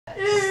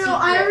No,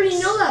 I already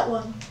know that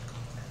one.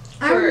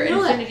 For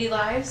Infinity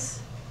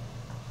Lives?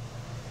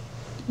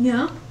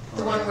 Yeah.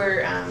 The one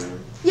where,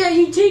 Yeah,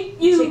 you jump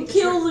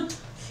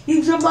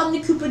on the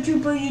Koopa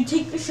Troopa, you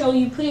take the shell,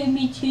 you put it in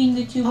between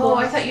the two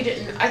blocks. I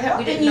thought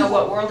we didn't know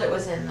what world it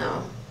was in,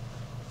 though.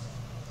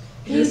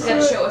 You just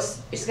gotta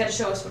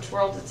show us which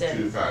world it's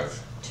in. 2-5.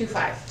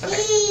 2-5.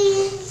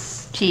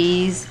 Okay.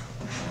 Cheese.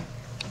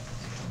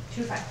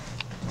 2-5.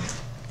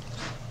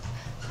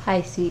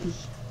 Hi, sweetie.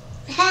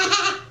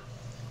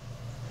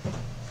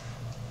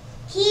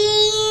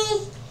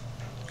 Cheese.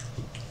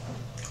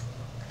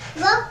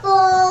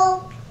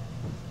 Waffle.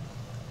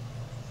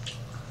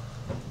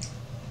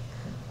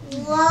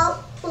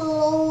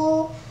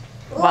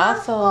 Waffle.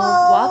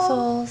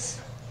 Waffles.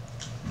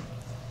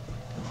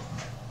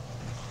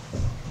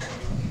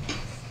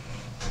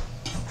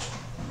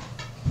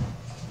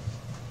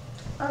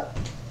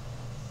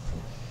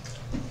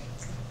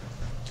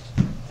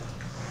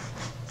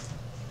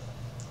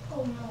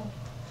 Oh no.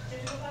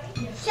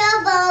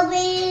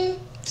 Strawberry.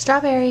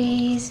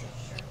 Strawberries. Strawberry.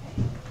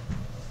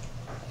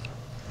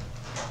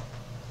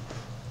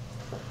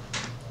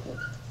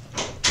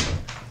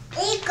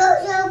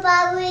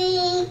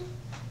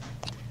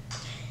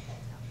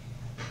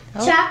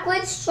 Oh.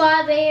 Chocolate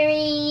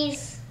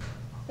strawberries.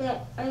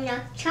 No,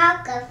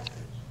 chocolate.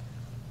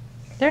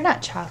 They're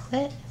not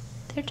chocolate.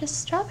 They're just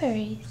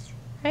strawberries,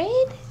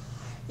 right?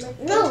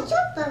 No,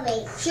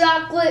 strawberries.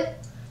 Chocolate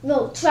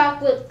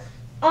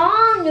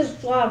on the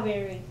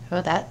strawberry.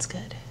 Oh, that's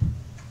good.